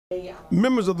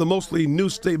Members of the mostly new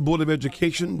State Board of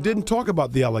Education didn't talk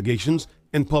about the allegations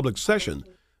in public session,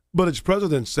 but its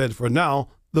president said for now,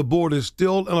 the board is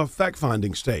still in a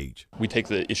fact-finding stage. We take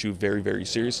the issue very, very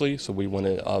seriously, so we want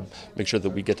to make sure that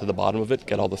we get to the bottom of it,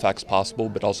 get all the facts possible,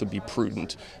 but also be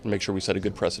prudent and make sure we set a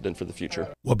good precedent for the future.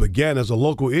 What began as a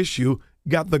local issue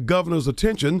got the governor's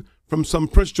attention from some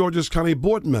Prince George's County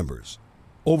board members.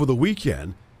 Over the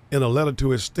weekend, in a letter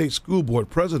to his state school board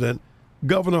president,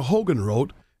 Governor Hogan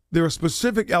wrote, "There are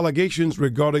specific allegations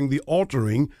regarding the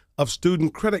altering of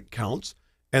student credit counts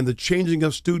and the changing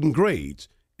of student grades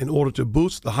in order to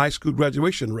boost the high school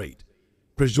graduation rate."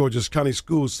 Prince George's County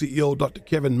Schools CEO Dr.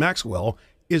 Kevin Maxwell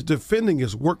is defending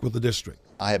his work with the district.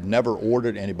 I have never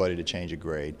ordered anybody to change a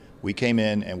grade. We came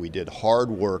in and we did hard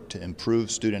work to improve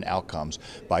student outcomes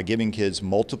by giving kids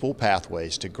multiple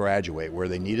pathways to graduate where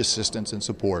they need assistance and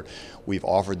support. We've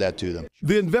offered that to them.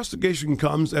 The investigation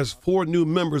comes as 4 new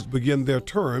members begin their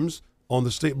terms on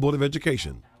the State Board of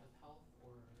Education.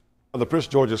 The Prince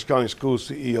George's County Schools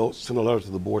CEO sent a letter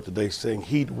to the board today saying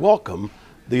he'd welcome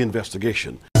the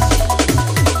investigation.